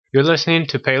You're listening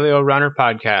to Paleo Runner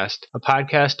Podcast, a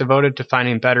podcast devoted to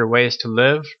finding better ways to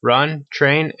live, run,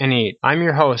 train, and eat. I'm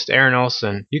your host, Aaron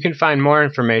Olson. You can find more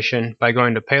information by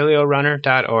going to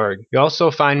paleorunner.org. You'll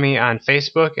also find me on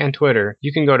Facebook and Twitter.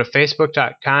 You can go to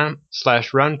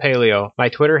facebook.com/runpaleo. My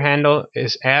Twitter handle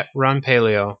is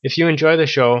 @runpaleo. If you enjoy the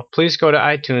show, please go to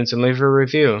iTunes and leave a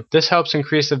review. This helps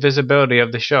increase the visibility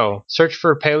of the show. Search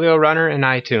for Paleo Runner in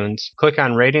iTunes. Click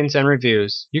on ratings and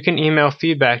reviews. You can email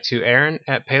feedback to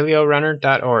aaron@paleorunner.org.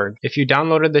 If you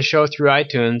downloaded the show through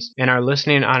iTunes and are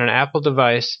listening on an Apple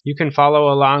device, you can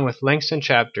follow along with links and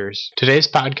chapters. Today's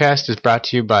podcast is brought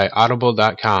to you by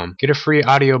audible.com. Get a free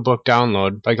audiobook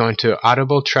download by going to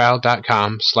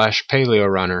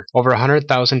audibletrial.com/paleorunner. Over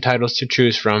 100,000 titles to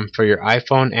choose from for your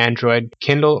iPhone, Android,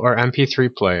 Kindle, or MP3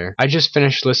 player. I just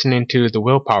finished listening to The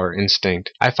Willpower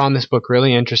Instinct. I found this book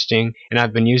really interesting, and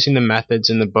I've been using the methods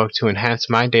in the book to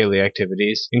enhance my daily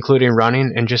activities, including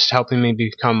running and just helping me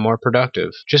become more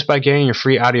productive. Just by getting your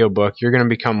free audiobook, you're going to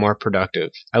become more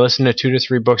productive. I listen to 2 to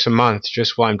 3 books a month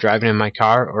just while I'm driving in my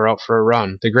car or out for a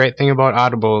run. The great thing about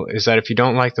Audible is that if you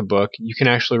don't like the book, you can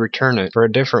actually return it for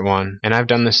a different one, and I've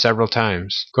done this several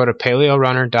times. Go to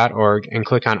paleorunner.org and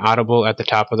click on Audible at the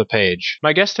top of the page.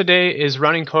 My guest today is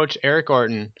running coach Eric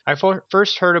Orton. I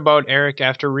first heard about Eric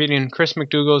after reading Chris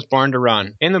McDougall's Born to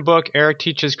Run. In the book, Eric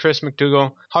teaches Chris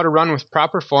McDougall how to run with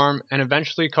proper form and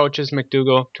eventually coaches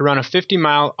McDougall to run a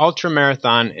 50-mile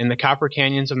ultra-marathon in the Copper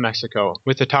Canyons of Mexico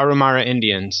with the Tarahumara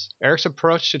Indians. Eric's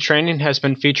approach to training has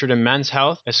been featured in Men's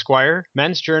Health, Esquire,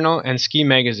 Men's Journal, and Ski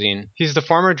Magazine. He's the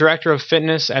former director of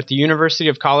fitness at the University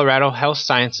of Colorado Health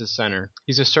Sciences Center.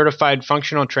 He's a certified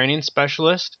functional training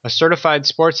specialist, a certified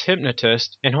sports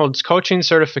hypnotist, and holds coaching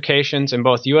certifications in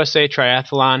both USA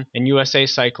Triathlon and USA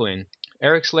Cycling.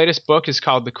 Eric's latest book is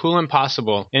called The Cool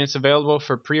Impossible, and it's available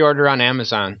for pre-order on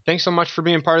Amazon. Thanks so much for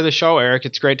being part of the show, Eric.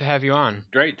 It's great to have you on.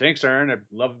 Great. Thanks, Aaron. I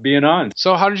love being on.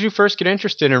 So how did you first get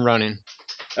interested in running?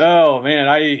 Oh man,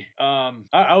 I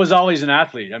was always an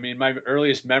athlete. I mean, my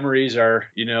earliest memories are,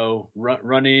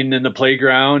 running in the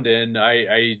playground, and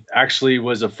I actually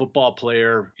was a football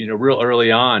player, real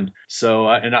early on. So,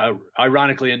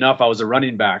 ironically enough, I was a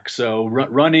running back. So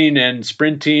running and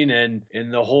sprinting and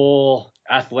the whole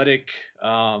athletic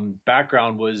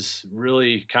background was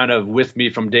really kind of with me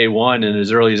from day one and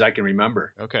as early as I can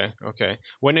remember. Okay.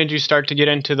 When did you start to get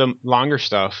into the longer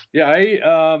stuff? Yeah,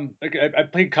 I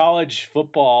played college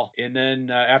football, and then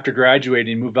after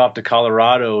graduating, moved out to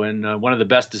Colorado, and one of the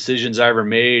best decisions I ever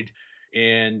made.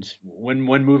 And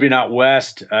when moving out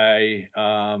west, I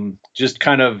just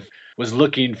kind of was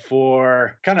looking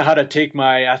for kind of how to take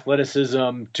my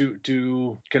athleticism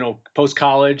to post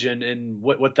college and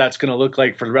what that's going to look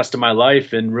like for the rest of my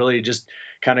life, and really just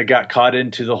kind of got caught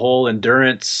into the whole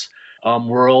endurance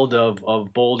world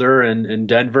of Boulder and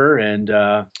Denver, and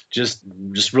just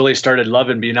really started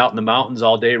loving being out in the mountains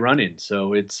all day running.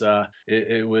 So it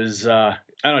was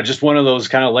I don't know, just one of those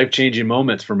kind of life-changing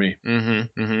moments for me.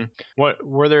 What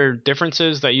were there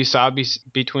differences that you saw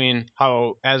between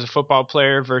how, as a football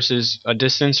player versus a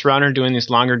distance runner doing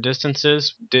these longer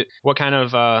distances? What kind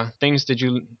of things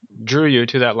drew you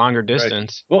to that longer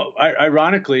distance? Right. Well,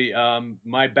 ironically,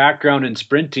 my background in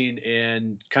sprinting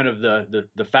and kind of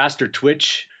the faster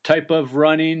twitch type of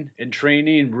running and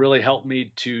training really helped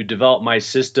me to develop my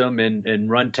system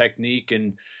and run technique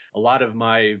and a lot of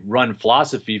my run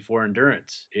philosophy for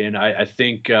endurance. And I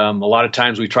think a lot of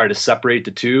times we try to separate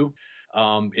the two,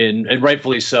 and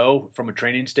rightfully so from a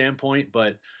training standpoint,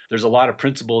 but there's a lot of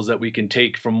principles that we can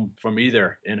take from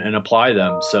either and apply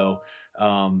them. So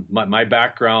my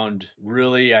background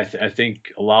really, I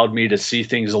think, allowed me to see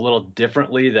things a little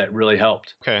differently that really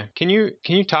helped. Okay. Can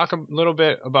you talk a little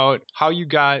bit about how you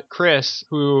got Chris,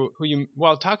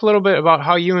 talk a little bit about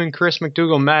how you and Chris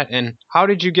McDougall met, and how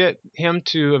did you get him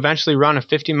to eventually run a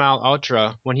 50-mile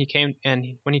ultra when he came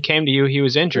to you? He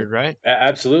was injured, right?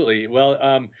 Absolutely.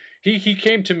 Well, he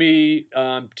came to me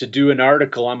to do an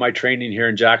article on my training here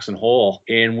in Jackson Hole,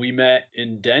 and we met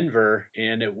in Denver,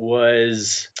 and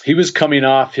he was coming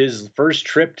off his first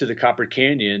trip to the Copper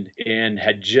Canyon and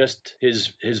had just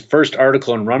his first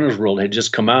article in Runner's World had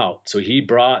just come out. So he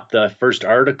brought the first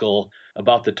article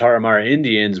about the Tarahumara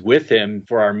Indians with him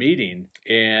for our meeting,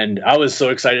 and I was so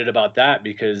excited about that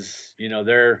because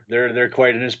they're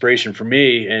quite an inspiration for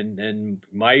me and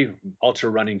my ultra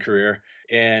running career.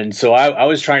 And so I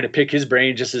was trying to pick his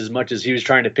brain just as much as he was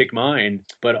trying to pick mine.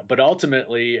 But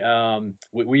ultimately,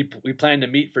 we planned to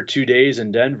meet for 2 days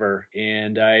in Denver.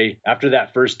 And after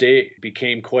that first day, it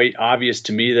became quite obvious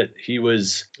to me that he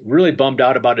was really bummed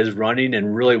out about his running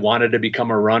and really wanted to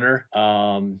become a runner.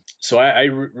 So I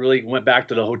really went went back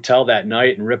to the hotel that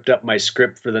night and ripped up my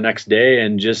script for the next day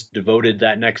and just devoted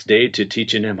that next day to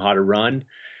teaching him how to run.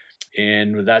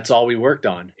 And that's all we worked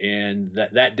on. And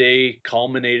that day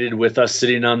culminated with us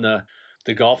sitting on the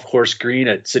golf course green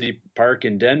at City Park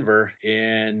in Denver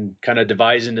and kind of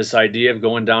devising this idea of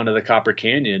going down to the Copper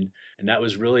Canyon. And that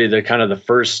was really the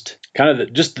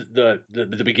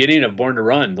beginning of Born to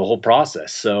Run, the whole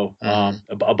process. So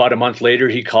about a month later,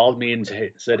 he called me and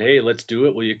said, "Hey, let's do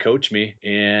it. Will you coach me?"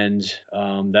 And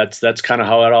that's kind of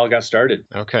how it all got started.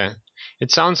 Okay.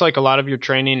 It sounds like a lot of your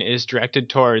training is directed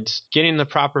towards getting the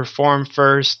proper form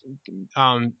first,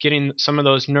 getting some of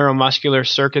those neuromuscular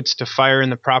circuits to fire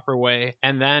in the proper way,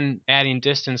 and then adding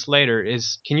distance later.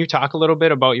 Can you talk a little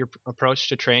bit about your approach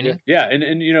to training? Yeah.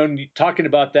 And talking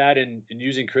about that and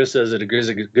using Chris as a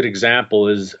good example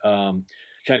is I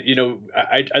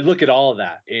look at all of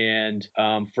that. And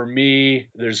for me,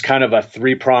 there's kind of a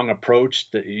three-prong approach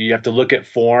that you have to look at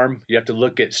form, you have to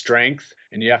look at strength,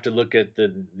 and you have to look at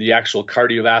the actual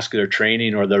cardiovascular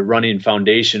training or the running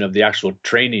foundation of the actual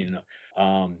training.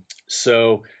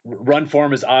 So run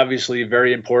form is obviously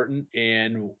very important,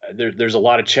 and there's a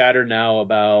lot of chatter now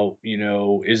about,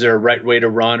 is there a right way to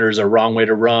run or is there a wrong way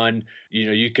to run?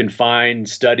 You can find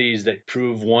studies that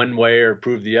prove one way or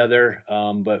prove the other,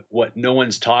 but what no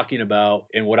one's talking about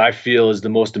and what I feel is the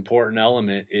most important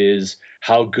element is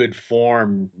how good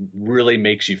form really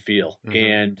makes you feel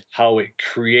and how it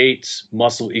creates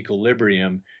muscle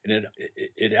equilibrium, and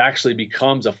it actually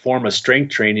becomes a form of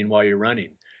strength training while you're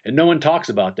running. And no one talks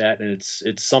about that, and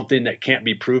it's something that can't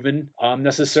be proven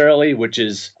necessarily, which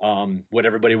is what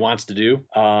everybody wants to do.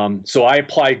 So I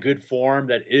apply good form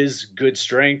that is good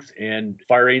strength and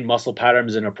firing muscle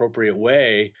patterns in an appropriate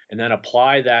way, and then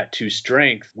apply that to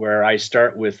strength, where I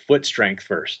start with foot strength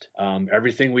first.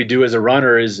 Everything we do as a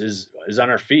runner is on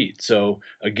our feet. So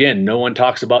again, no one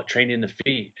talks about training the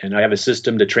feet, and I have a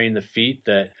system to train the feet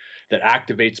that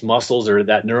activates muscles or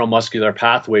that neuromuscular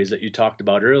pathways that you talked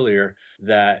about earlier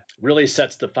that really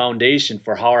sets the foundation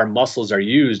for how our muscles are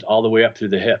used all the way up through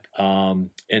the hip. And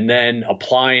then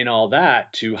applying all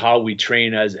that to how we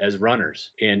train as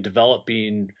runners and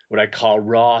developing what I call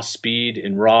raw speed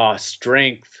and raw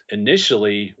strength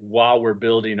initially while we're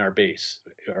building our base,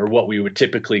 or what we would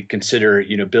typically consider,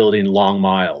 building long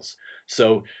miles.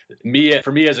 So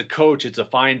for me as a coach, it's a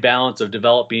fine balance of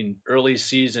developing early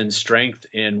season strength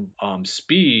and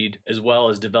speed, as well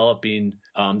as developing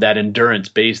that endurance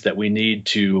base that we need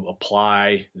to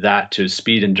apply that to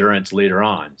speed endurance later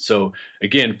on. So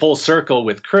again, full circle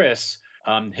with Chris,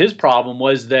 his problem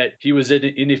was that he was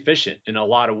inefficient in a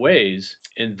lot of ways,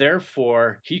 and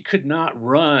therefore he could not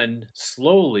run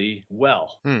slowly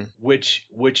well,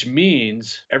 which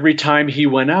means every time he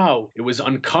went out, it was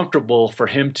uncomfortable for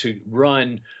him to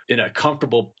run in a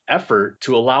comfortable effort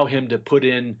to allow him to put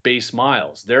in base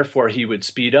miles. Therefore, he would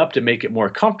speed up to make it more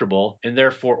comfortable, and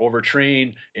therefore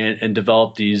overtrain and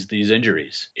develop these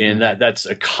injuries. And that's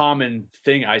a common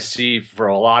thing I see for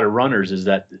a lot of runners, is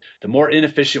that the more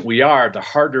inefficient we are, the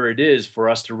harder it is for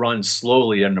us to run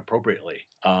slowly and appropriately.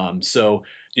 So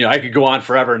I could go on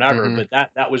forever and ever, but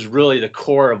that was really the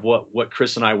core of what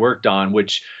Chris and I worked on,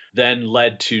 which then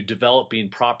led to developing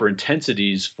proper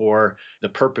intensities for the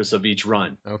purpose of each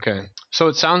run. Okay. So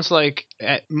it sounds like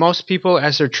most people,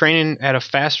 as they're training at a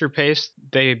faster pace,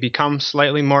 they become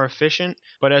slightly more efficient,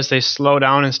 but as they slow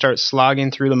down and start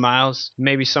slogging through the miles,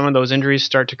 maybe some of those injuries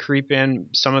start to creep in,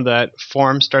 some of that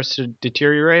form starts to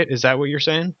deteriorate. Is that what you're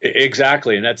saying?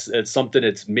 Exactly. And that's something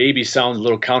that maybe sounds a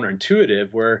little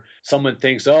counterintuitive, where someone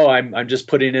thinks, oh, I'm just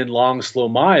putting in long, slow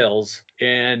miles.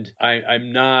 And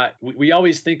I'm not. We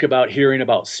always think about hearing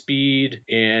about speed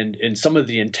and some of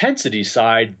the intensity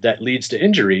side that leads to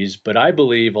injuries. But I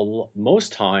believe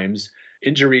most times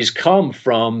injuries come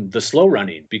from the slow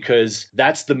running, because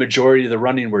that's the majority of the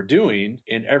running we're doing.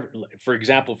 And for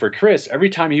example, for Chris,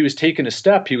 every time he was taking a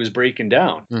step, he was breaking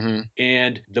down.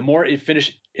 And the more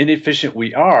inefficient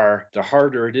we are, the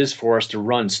harder it is for us to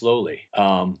run slowly.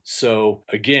 So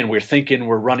again, we're thinking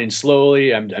we're running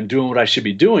slowly, I'm doing what I should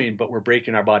be doing, but we're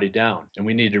breaking our body down, and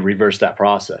we need to reverse that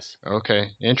process.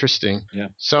 Okay, interesting. Yeah.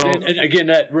 So and again,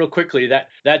 that real quickly,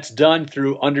 that's done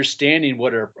through understanding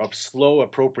what a slow,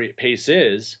 appropriate pace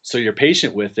is, so you're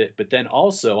patient with it. But then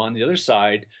also on the other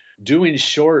side, doing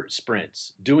short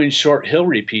sprints, doing short hill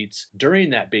repeats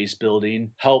during that base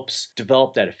building helps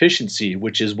develop that efficiency,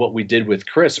 which is what we did with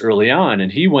Chris early on.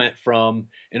 And he went from,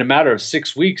 in a matter of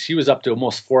 6 weeks, he was up to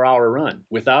almost 4-hour run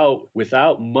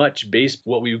without much base,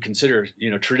 what we would consider,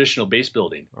 traditional base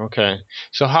building. Okay.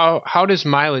 So how does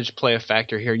mileage play a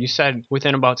factor here? You said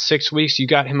within about 6 weeks, you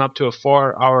got him up to a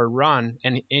 4-hour run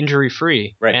and injury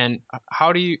free. Right. And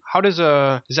is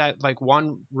that like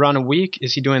one run a week?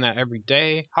 Is he doing that every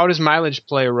day? How does mileage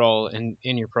play a role in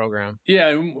your program?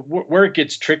 Yeah, where it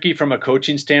gets tricky from a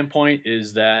coaching standpoint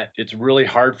is that it's really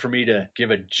hard for me to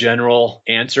give a general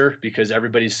answer because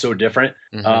everybody's so different.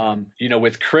 Mm-hmm.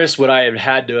 With Chris, would I have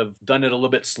had to have done it a little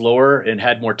bit slower and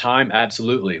had more time?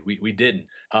 Absolutely, we didn't.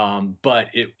 But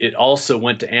it also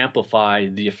went to amplify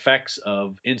the effects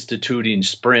of instituting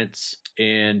sprints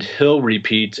and hill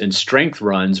repeats and strength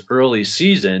runs early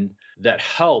season that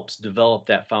helps develop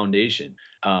that foundation.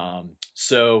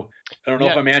 So I don't know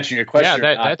if I'm answering your question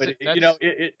or not, but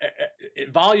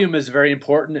volume is very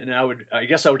important. And I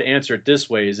guess I would answer it this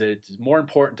way: is that it's more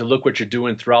important to look what you're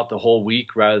doing throughout the whole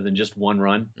week rather than just one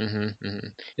run. Mm-hmm, mm-hmm.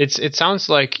 It sounds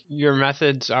like your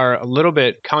methods are a little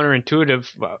bit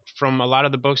counterintuitive from a lot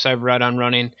of the books I've read on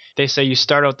running. They say you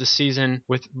start out the season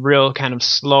with real kind of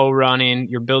slow running,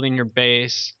 you're building your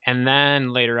base, and then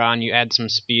later on you add some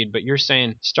speed. But you're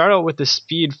saying start out with the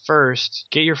speed first,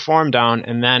 get your form down,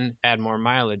 and then add more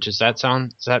mileage.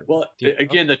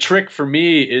 The trick for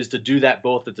me is to do that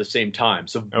both at the same time.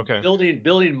 So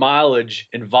building mileage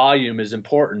and volume is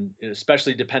important,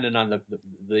 especially dependent on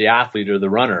the athlete or the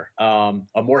runner.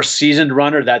 A more seasoned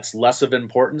runner, that's less of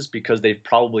importance because they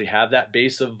probably have that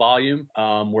base of volume,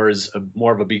 whereas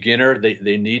more of a beginner,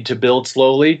 they need to build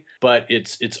slowly. But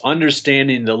it's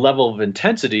understanding the level of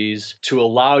intensities to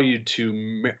allow you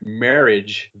to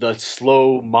marriage the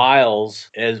slow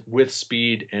miles with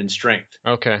speed and strength.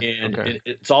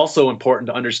 It's also important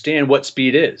to understand what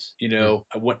speed is.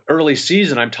 What early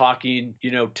season, I'm talking,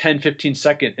 10, 15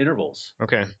 second intervals.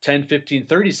 10, 15,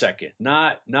 30 second,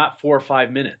 not 4 or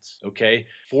 5 minutes. 4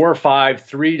 or 5,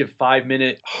 3 to 5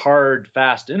 minute hard,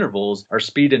 fast intervals are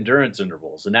speed endurance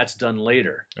intervals, and that's done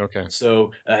later.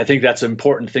 So I think that's an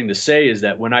important thing to say is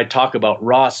that when I talk about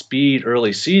raw speed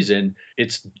early season,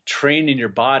 it's training your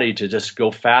body to just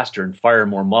go faster and fire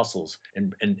more muscles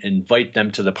and invite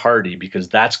them to the party, because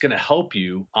that's going to help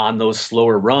you on those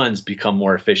slower runs become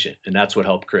more efficient. And that's what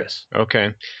helped Chris.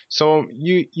 Okay. So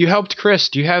you helped Chris.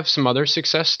 Do you have some other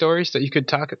success stories that you could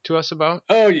talk to us about?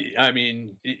 Oh,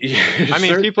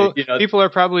 people are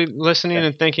probably listening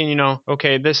and thinking,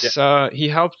 he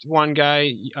helped one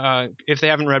guy. If they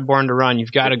haven't read Born to Run,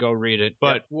 you've got to go read it.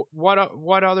 But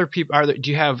what other people are there? Do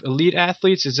you have elite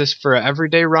athletes? Is this for an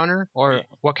everyday runner, or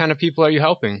what kind of people are you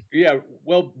helping? Yeah.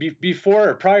 Well,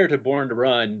 prior to Born to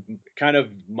Run, kind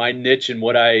of my niche and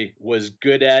what I was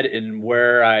good at and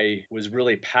where I was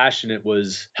really passionate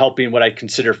was helping what I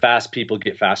consider fast people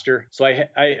get faster. So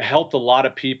I helped a lot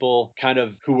of people kind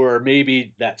of who were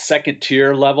maybe that second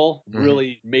tier level,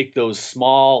 really make those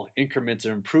small increments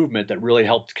of improvement that really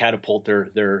helped catapult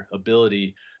their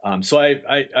ability. So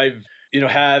I've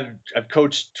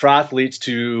coached triathletes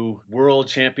to world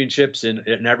championships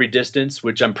in every distance,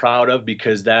 which I'm proud of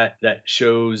because that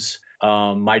shows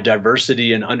my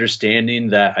diversity and understanding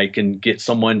that I can get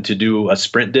someone to do a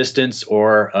sprint distance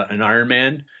or an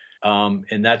Ironman.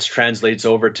 And that translates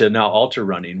over to now ultra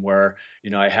running, where,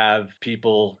 I have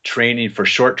people training for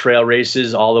short trail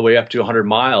races all the way up to 100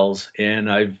 miles.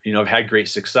 And I've had great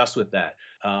success with that.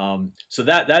 So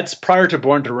that's prior to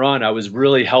Born to Run. I was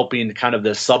really helping kind of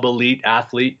the sub-elite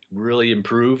athlete really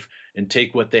improve and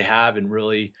take what they have and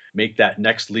really make that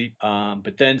next leap.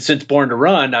 But then since Born to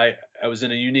Run, I was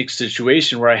in a unique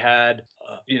situation where I had,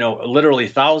 literally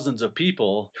thousands of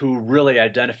people who really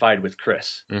identified with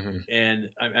Chris.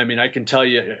 And I can tell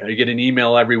you, I get an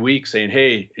email every week saying,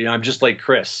 hey, I'm just like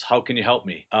Chris. How can you help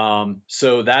me?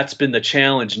 So that's been the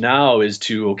challenge now is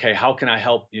to, how can I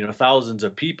help, thousands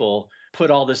of people put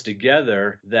all this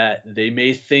together that they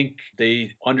may think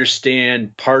they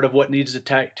understand part of what needs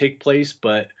to take place,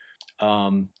 but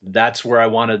that's where I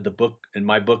wanted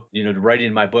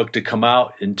writing my book to come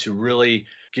out and to really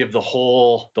give the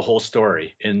whole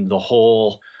story and the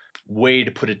whole way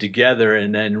to put it together.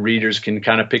 And then readers can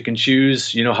kind of pick and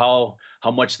choose, how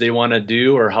much they want to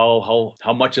do or how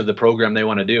much of the program they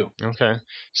want to do. Okay.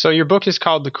 So your book is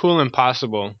called The Cool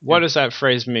Impossible. What does that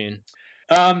phrase mean?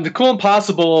 The Cool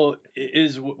Impossible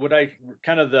is what I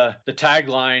kind of the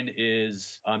tagline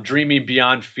is dreaming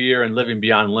beyond fear and living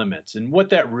beyond limits. And what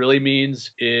that really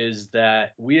means is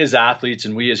that we as athletes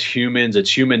and we as humans,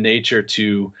 it's human nature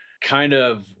to kind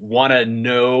of want to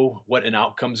know what an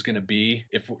outcome's going to be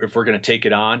if we're going to take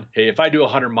it on. Hey, if I do a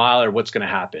 100-miler, what's going to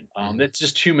happen? That's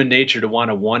just human nature to want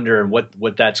to wonder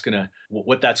what that's going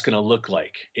to look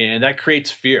like. And that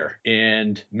creates fear.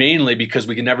 And mainly because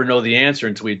we can never know the answer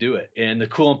until we do it. And the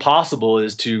cool impossible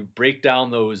is to break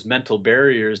down those mental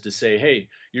barriers to say, hey,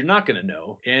 you're not going to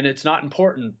know. And it's not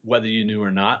important whether you knew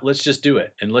or not. Let's just do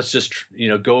it. And let's just,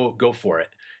 go for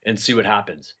it and see what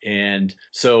happens. And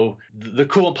so the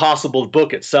Cool Impossible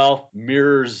book itself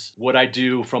mirrors what I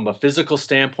do from a physical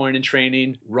standpoint in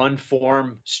training, run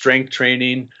form, strength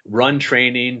training, run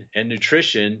training, and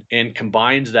nutrition, and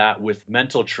combines that with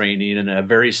mental training and a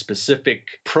very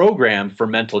specific program for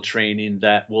mental training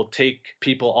that will take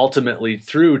people ultimately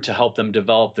through to help them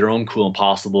develop their own Cool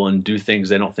Impossible and do things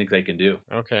they don't think they can do.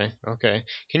 Okay.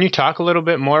 Can you talk a little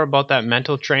bit more about that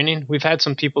mental training? We've had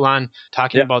some people on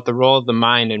talking about the role of the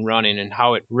mind in running and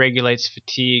how it regulates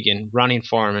fatigue and running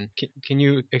form. And can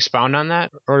you expound on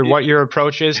that, or what your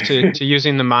approach is to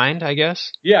using the mind, I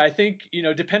guess? Yeah, I think,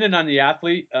 depending on the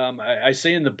athlete, I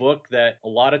say in the book that a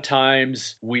lot of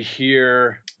times we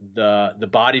hear the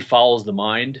body follows the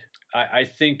mind. I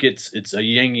think it's a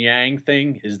yin yang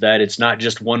thing, is that it's not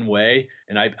just one way.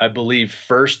 And I believe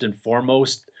first and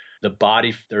foremost, the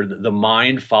body or the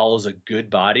mind follows a good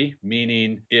body,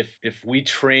 meaning if we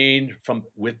train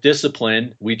with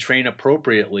discipline, we train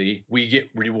appropriately, we get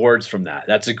rewards from that.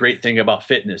 That's a great thing about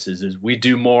fitness is we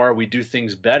do more, we do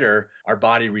things better, our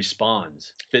body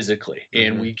responds physically,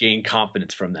 and we gain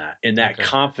confidence from that. And that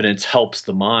confidence helps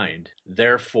the mind,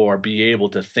 therefore be able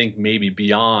to think maybe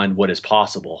beyond what is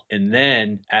possible. And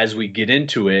then as we get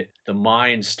into it, the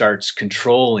mind starts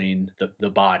controlling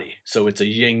the body. So it's a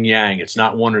yin yang. It's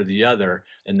not one or the other.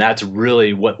 And that's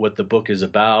really what the book is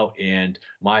about. And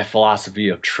my philosophy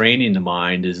of training the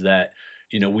mind is that,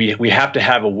 we have to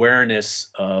have awareness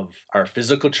of our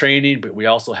physical training, but we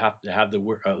also have to have the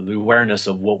awareness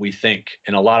of what we think.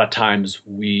 And a lot of times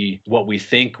what we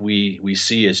think we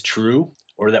see as true,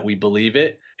 or that we believe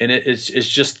it. And it's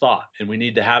just thought. And we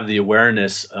need to have the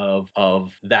awareness of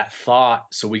that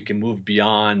thought so we can move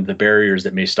beyond the barriers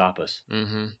that may stop us.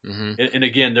 And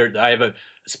again, I have a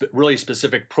really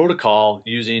specific protocol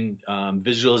using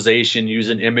visualization,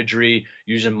 using imagery,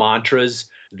 using mantras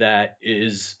that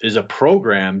is a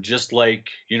program just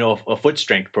like, a foot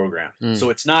strength program.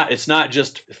 So it's not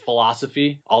just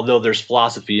philosophy, although there's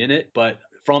philosophy in it, but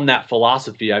from that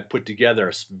philosophy, I put together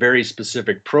a very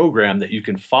specific program that you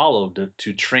can follow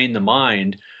to train the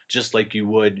mind just like you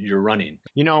would your running.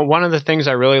 One of the things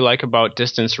I really like about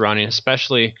distance running,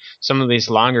 especially some of these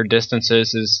longer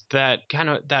distances, is that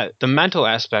the mental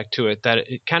aspect to it, that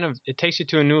it takes you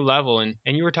to a new level. And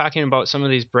you were talking about some of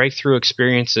these breakthrough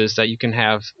experiences that you can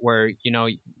have where,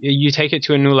 you take it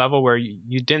to a new level where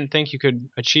you didn't think you could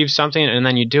achieve something and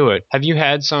then you do it. Have you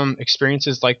had some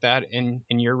experiences like that in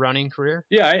your running career?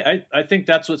 Yeah, I think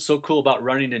that's what's so cool about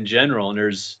running in general. And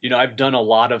there's, I've done a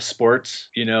lot of sports,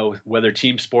 whether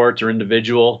team sports or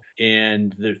individual,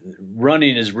 and the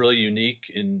running is really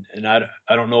unique. And I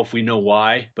don't know if we know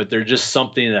why, but there's just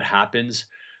something that happens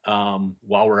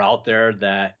while we're out there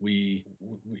that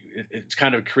it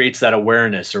kind of creates that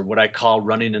awareness, or what I call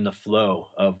running in the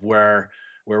flow, of where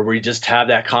we just have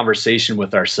that conversation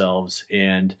with ourselves,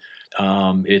 and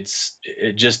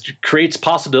it just creates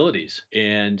possibilities.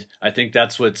 And I think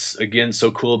that's what's, again,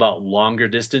 so cool about longer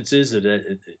distances,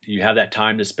 that you have that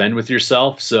time to spend with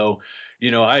yourself. So,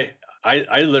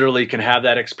 I literally can have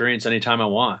that experience anytime I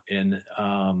want. And,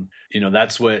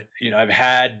 that's what, I've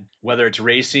had, whether it's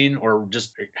racing or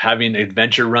just having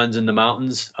adventure runs in the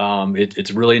mountains.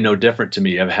 It's really no different to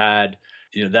me. I've had,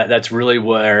 that's really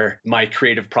where my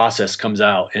creative process comes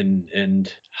out,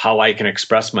 and how I can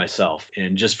express myself.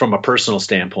 And just from a personal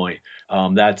standpoint,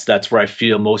 that's where I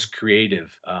feel most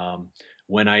creative.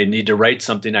 When I need to write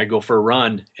something, I go for a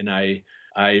run and I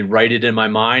write it in my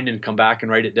mind and come back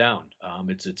and write it down.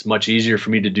 It's much easier for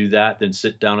me to do that than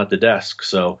sit down at the desk.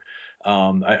 So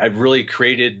I've really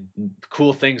created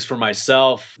cool things for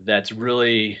myself that's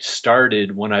really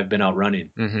started when I've been out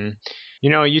running.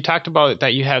 You talked about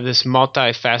that you have this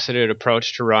multifaceted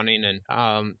approach to running, and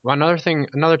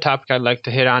another topic I'd like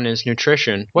to hit on is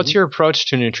nutrition. What's your approach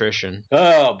to nutrition?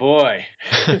 Oh boy.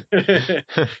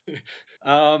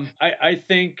 I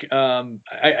think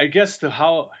I guess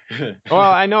how. Well,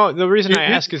 I know the reason I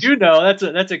ask is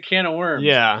that's a can of worms.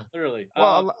 Yeah, literally.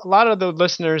 Well, a lot of the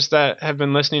listeners that have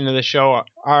been listening to the show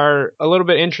are a little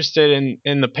bit interested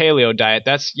in the paleo diet.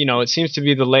 That's it seems to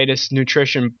be the latest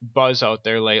nutrition buzz out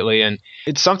there lately, and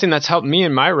it's something that's helped me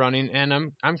in my running, and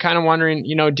I'm kind of wondering,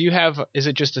 is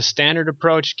it just a standard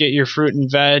approach, get your fruit and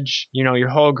veg, your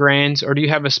whole grains, or do you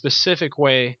have a specific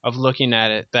way of looking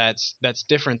at it that's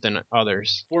different than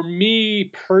others? For me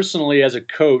personally, as a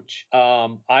coach,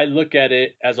 I look at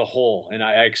it as a whole, and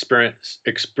I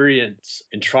experience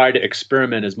and try to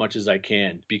experiment as much as I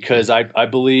can, because I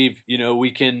believe,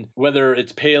 we can, whether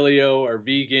it's paleo or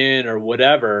vegan or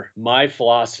whatever, my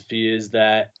philosophy is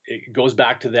that it goes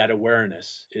back to that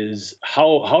awareness, is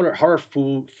how are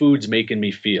foods making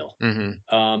me feel?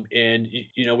 Mm-hmm.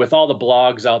 And with all the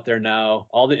blogs out there now,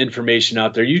 all the information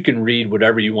out there, you can read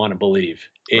whatever you want to believe.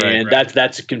 And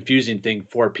that's a confusing thing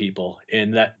for people.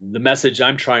 And that the message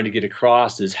I'm trying to get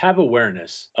across is have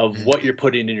awareness of what you're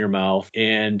putting in your mouth.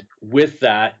 And with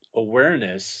that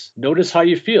awareness, notice how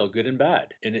you feel, good and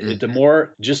bad. And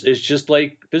it's just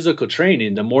like physical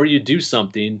training. The more you do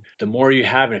something, the more you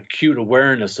have an acute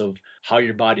awareness of how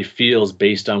your body feels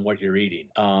based on what you're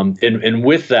eating. And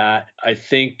with that, I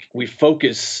think we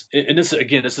focus, and this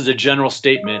is a general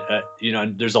statement,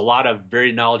 and there's a lot of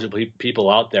very knowledgeable people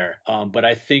out there. But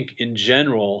I think in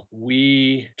general,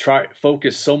 we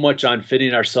focus so much on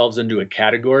fitting ourselves into a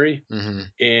category,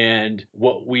 and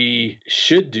what we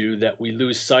should do, that we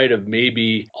lose sight of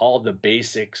maybe all the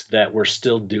basics that we're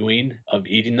still doing, of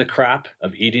eating the crap,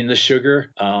 of eating the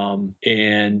sugar,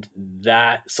 and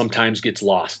that sometimes gets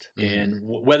lost. And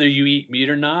whether you eat meat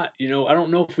or not, I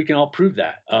don't know if we can all prove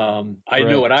that. I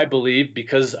know what I believe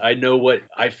because I know what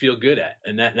I feel good at,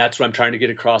 and that's what I'm trying to get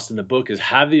across in the book, is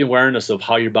have the awareness of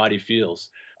how your body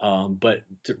feels. But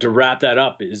to wrap that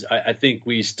up, is I think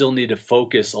we still need to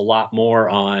focus a lot more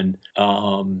on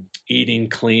eating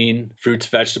clean fruits,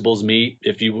 vegetables, meat,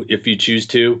 if you choose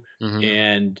to,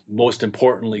 and most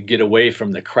importantly, get away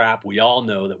from the crap we all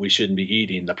know that we shouldn't be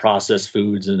eating, the processed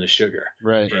foods and the sugar.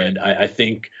 Right. And I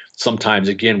think sometimes,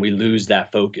 again, we lose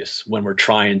that focus when we're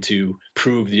trying to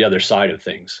prove the other side of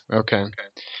things. Okay.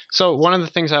 So one of the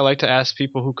things I like to ask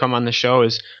people who come on the show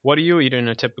is, what do you eat in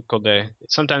a typical day?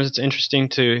 Sometimes it's interesting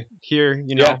to hear,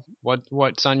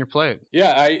 what's on your plate.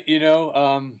 Yeah,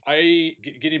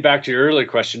 getting back to your earlier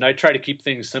question, I try to keep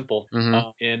things simple.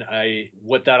 And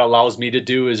what that allows me to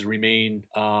do is remain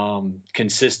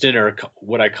consistent, or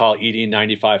what I call eating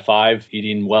 95-5,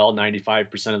 eating well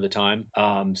 95% of the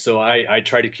time. So I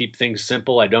try to keep things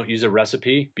simple. I don't use a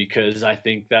recipe because I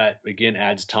think that, again,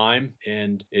 adds time,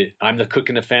 and I'm the cook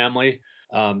in the family.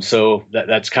 So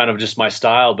that's kind of just my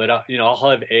style, but I'll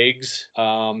have eggs,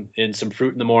 and some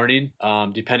fruit in the morning.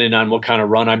 Depending on what kind of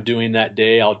run I'm doing that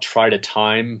day, I'll try to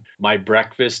time my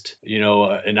breakfast,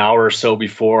 an hour or so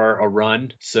before a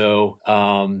run. So,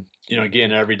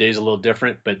 again, every day is a little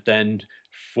different, but then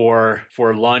for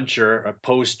lunch or a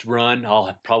post run,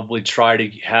 I'll probably try to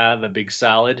have a big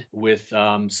salad with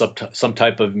some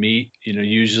type of meat. Of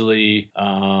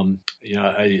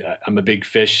I'm a big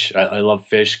fish. I love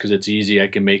fish because it's easy. I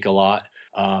can make a lot.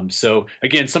 So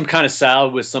again, some kind of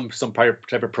salad with some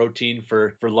type of protein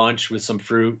for lunch with some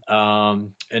fruit.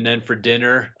 And then for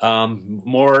dinner,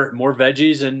 more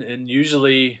veggies and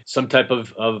usually some type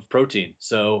of protein.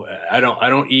 So I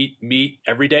don't eat meat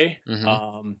every day.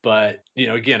 But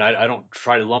again, I don't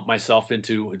try to lump myself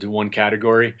into one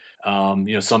category.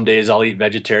 Some days I'll eat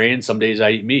vegetarian, some days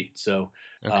I eat meat. So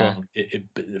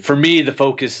for me, the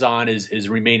focus on is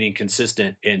remaining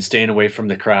consistent and staying away from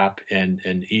the crap and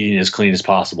eating as clean as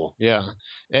possible. Yeah.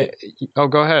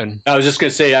 Go ahead. I was just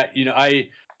going to say,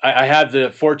 I have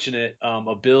the fortunate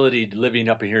ability, living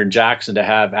up here in Jackson, to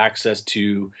have access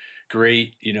to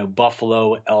great,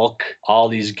 buffalo, elk, all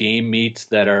these game meats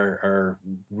that are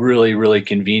really, really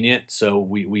convenient. So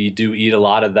we do eat a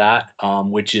lot of that,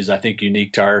 which is, I think,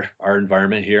 unique to our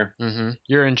environment here.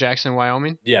 You're in Jackson,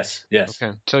 Wyoming? Yes.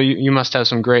 Okay. So you must have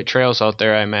some great trails out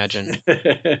there, I imagine.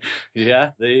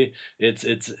 Yeah,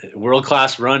 it's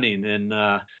world-class running, and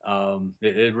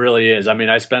it really is. I mean,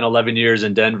 I spent 11 years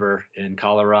in Denver, in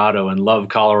Colorado, and love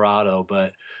Colorado,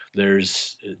 but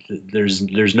there's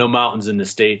no mountains in the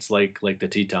States like the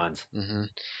Tetons.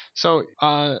 So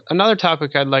another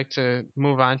topic I'd like to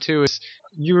move on to is,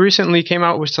 you recently came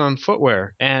out with some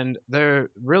footwear, and they're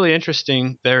really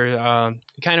interesting. They're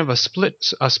kind of a split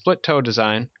toe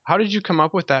design. How did you come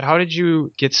up with that? How did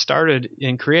you get started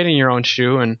in creating your own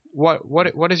shoe? And what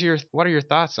are your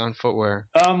thoughts on footwear?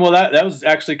 Well, that was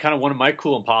actually kind of one of my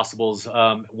cool impossibles.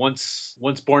 Once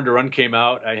Born to Run came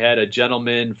out, I had a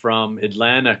gentleman from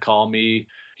Atlanta call me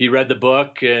he read the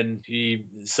book and he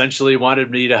essentially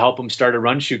wanted me to help him start a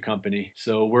run shoe company.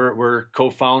 So we're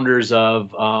co-founders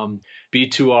of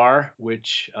B2R,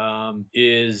 which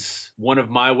is one of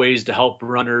my ways to help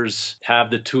runners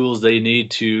have the tools they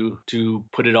need to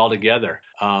put it all together.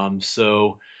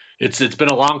 So it's been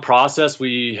a long process.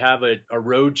 We have a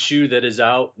road shoe that is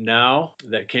out now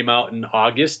that came out in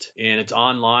August, and it's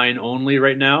online only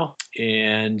right now.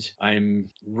 And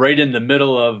I'm right in the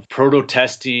middle of proto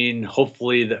testing,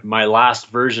 hopefully my last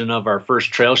version of our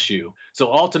first trail shoe.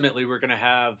 So ultimately, we're going to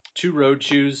have 2 road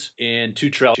shoes and 2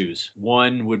 trail shoes.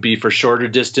 One would be for shorter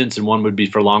distance and one would be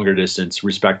for longer distance,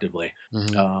 respectively.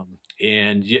 Mm-hmm.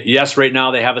 And yes, right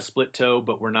now they have a split toe,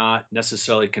 but we're not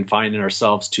necessarily confining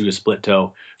ourselves to a split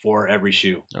toe for every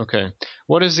shoe. Okay.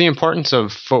 What is the importance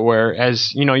of footwear?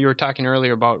 As you were talking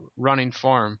earlier about running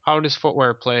form. How does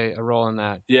footwear play a role in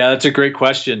that? Yeah, that's a great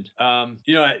question.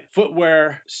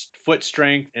 Footwear, foot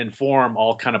strength, and form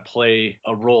all kind of play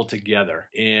a role together.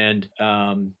 And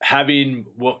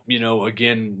having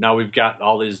again, now we've got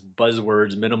all these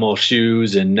buzzwords, minimal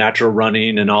shoes and natural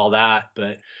running and all that,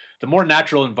 but the more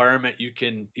natural environment you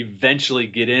can eventually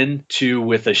get into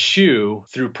with a shoe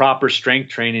through proper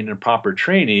strength training and proper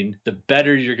training, the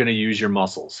better you're going to use your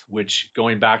muscles, which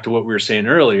going back to what we were saying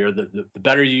earlier, the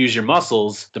better you use your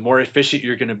muscles, the more efficient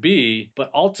you're going to be. But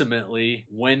ultimately,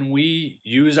 when we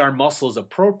use our muscles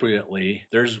appropriately,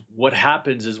 what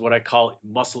happens is what I call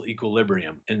muscle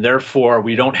equilibrium. And therefore,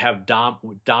 we don't have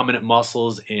dominant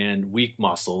muscles and weak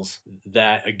muscles.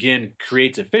 That, again,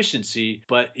 creates efficiency.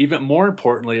 But even more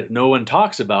importantly, no one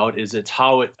talks about is it's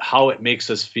how it makes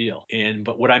us feel.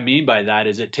 But what I mean by that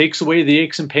is it takes away the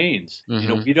aches and pains.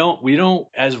 Mm-hmm. We don't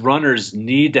as runners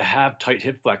need to have tight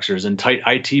hip flexors and tight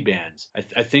IT bands. I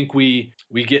think we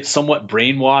get somewhat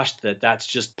brainwashed that's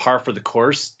just par for the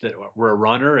course, that we're a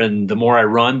runner and the more I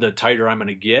run, the tighter I'm going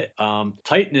to get.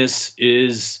 Tightness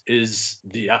is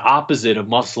the opposite of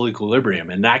muscle equilibrium,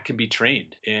 and that can be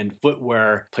trained. And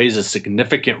footwear plays a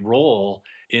significant role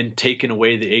in taking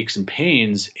away the aches and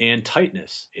pains and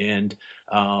tightness. And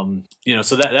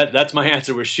so that's my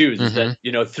answer with shoes. Mm-hmm.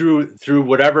 Is that through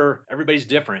whatever, everybody's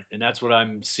different, and that's what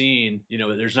I'm seeing.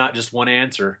 There's not just one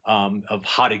answer of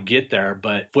how to get there,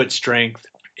 but foot strength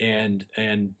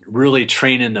and really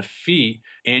training the feet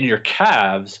and your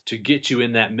calves to get you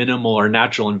in that minimal or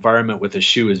natural environment with a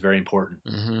shoe is very important.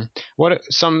 Mm-hmm. What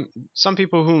some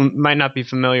people who might not be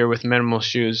familiar with minimal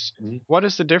shoes, mm-hmm. What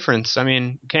is the difference? I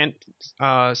mean,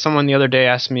 someone the other day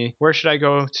asked me, where should I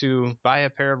go to buy a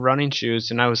pair of running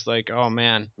shoes? And I was like, oh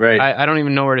man, right. I don't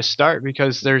even know where to start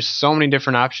because there's so many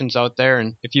different options out there.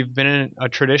 And if you've been in a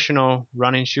traditional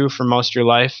running shoe for most of your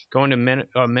life, going to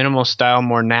a minimal style,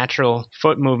 more natural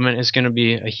foot movement is going to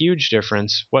be a huge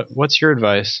difference. What's your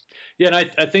advice? Yeah,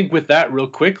 and I think with that real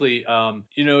quickly,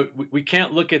 we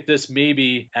can't look at this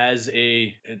maybe as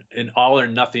an all or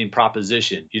nothing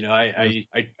proposition. I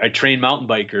train mountain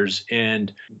bikers,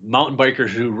 and mountain bikers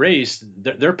who race,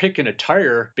 they're picking a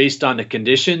tire based on the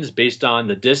conditions, based on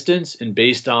the distance, and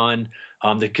based on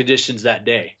the conditions that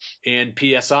day and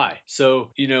PSI.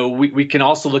 So, we can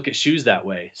also look at shoes that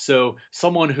way. So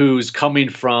someone who's coming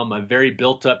from a very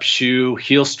built up shoe,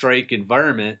 heel strike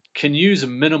environment can use a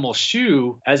minimal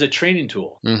shoe as a training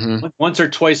tool. Mm-hmm. Once or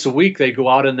twice a week, they go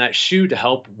out in that shoe to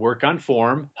help work on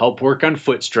form, help work on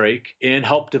foot strike, and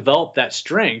help develop that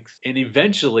strength. And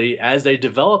eventually, as they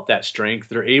develop that strength,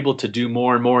 they're able to do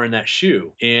more and more in that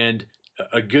shoe. And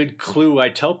a good clue I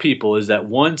tell people is that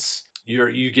once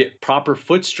you get proper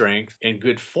foot strength and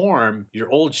good form, your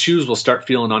old shoes will start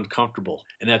feeling uncomfortable.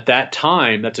 And at that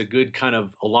time, that's a good kind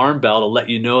of alarm bell to let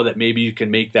you know that maybe you can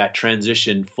make that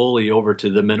transition fully over to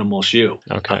the minimal shoe.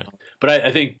 Okay. But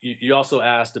I think you also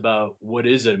asked about what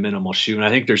is a minimal shoe. And I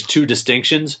think there's 2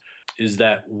 distinctions. Is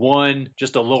that one,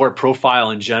 just a lower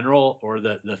profile in general, or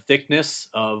the thickness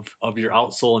of your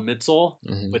outsole and midsole,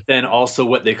 mm-hmm. but then also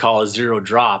what they call a zero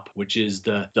drop, which is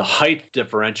the height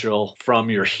differential from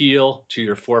your heel to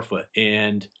your forefoot.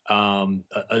 And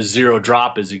a zero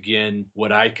drop is, again,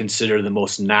 what I consider the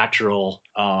most natural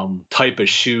type of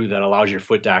shoe that allows your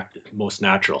foot to act most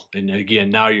natural. And again,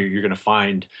 now you're going to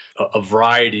find a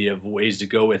variety of ways to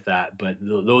go with that. But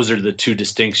those are the 2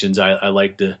 distinctions I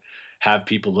like to have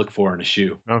people look for in a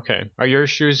shoe. Okay. Are your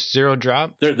shoes zero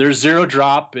drop? They're zero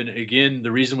drop. And again,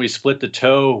 the reason we split the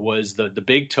toe was the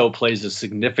big toe plays a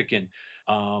significant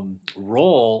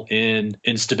role in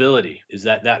stability. Is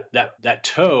that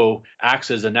toe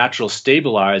acts as a natural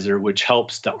stabilizer, which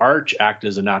helps the arch act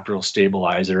as a natural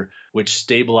stabilizer, which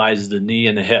stabilizes the knee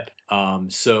and the hip.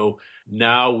 So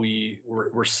now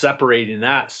we're separating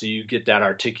that, so you get that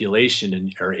articulation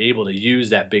and are able to use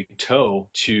that big toe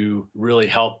to really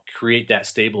help create that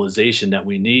stabilization that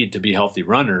we need to be healthy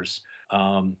runners.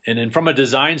 And then from a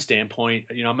design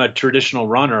standpoint, I'm a traditional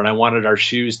runner, and I wanted our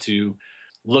shoes to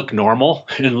look normal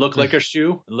and look like a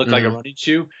shoe, look like a running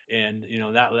shoe. And,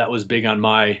 that was big on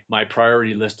my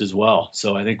priority list as well.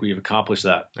 So I think we've accomplished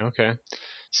that. Okay.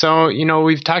 So,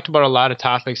 we've talked about a lot of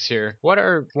topics here. What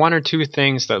are one or two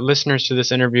things that listeners to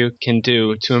this interview can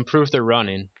do to improve their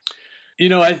running?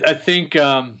 I think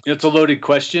it's a loaded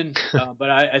question,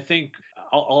 but I think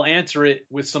I'll answer it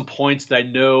with some points that I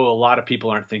know a lot of people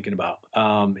aren't thinking about.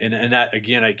 And that,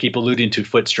 again, I keep alluding to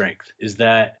foot strength, is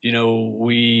that,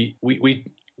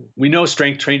 we know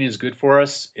strength training is good for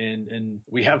us, and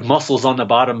we have muscles on the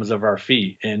bottoms of our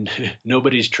feet, and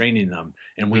nobody's training them,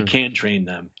 and we can train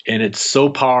them. And it's so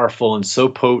powerful and so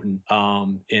potent,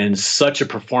 and such a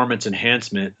performance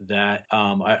enhancement that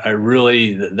I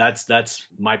really, that's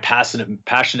my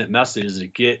passionate message, is to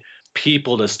get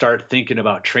people to start thinking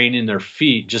about training their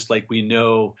feet, just like we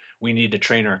know we need to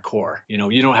train our core.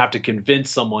 You don't have to convince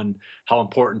someone how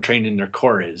important training their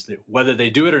core is. Whether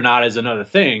they do it or not is another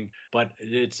thing, but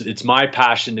it's my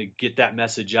passion to get that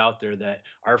message out there that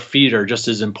our feet are just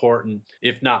as important,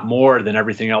 if not more, than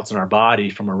everything else in our body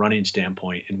from a running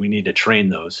standpoint, and we need to train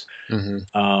those. And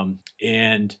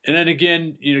then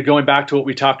again, going back to what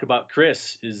we talked about,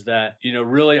 Chris, is that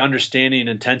really understanding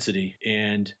intensity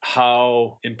and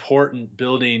how important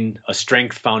building a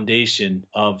strength foundation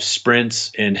of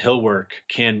sprints and hill work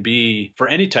can be for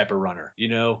any type of runner.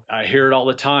 I hear it all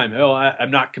the time. I'm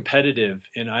not competitive,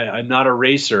 and I'm not a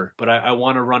racer, but I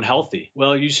want to run healthy.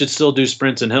 Well, you should still do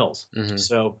sprints and hills.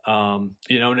 So,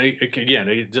 again,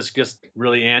 I just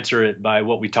really answer it by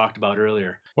what we talked about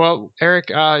earlier. Well, Eric,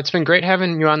 it's been great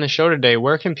having you on the show today.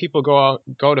 Where can people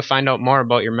go to find out more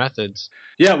about your methods?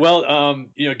 Yeah, well,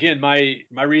 again, my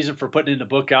reason for putting the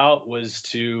book out was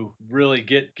to really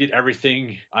get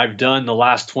everything I've done the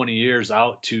last 20 years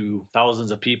out to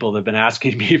thousands of people that have been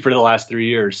asking me for the last 3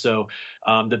 years. So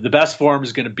the best form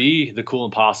is going to be The Cool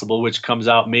Impossible, which comes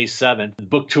out May 7th. The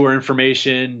book tour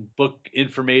information,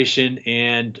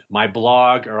 and my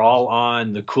blog are all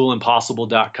on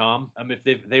thecoolimpossible.com. If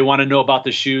they want to know about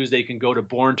the shoes, they can go to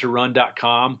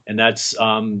born2run.com, and that's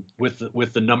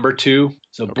with the number 2.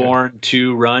 So okay. Born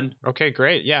to Run. Okay,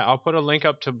 great. Yeah, I'll put a link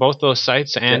up to both those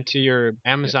sites and to your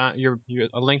Amazon,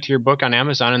 a link to your book on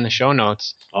Amazon in the show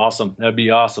notes. Awesome. That'd be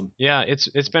awesome. Yeah,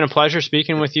 it's been a pleasure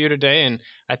speaking with you today, and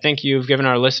I think you've given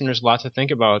our listeners a lot to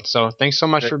think about. So thanks so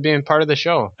much for being part of the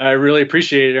show. I really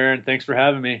appreciate it, Aaron. Thanks for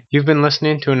having me. You've been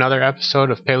listening to another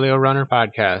episode of Paleo Runner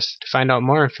Podcast. To find out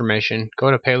more information,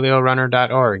 go to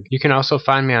paleorunner.org. You can also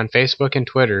find me on Facebook and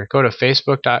Twitter. Go to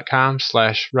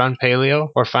facebook.com/runpaleo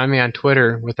or find me on Twitter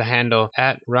with the handle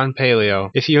 @runpaleo.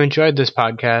 If you enjoyed this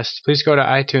podcast, please go to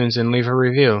iTunes and leave a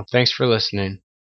review. Thanks for listening.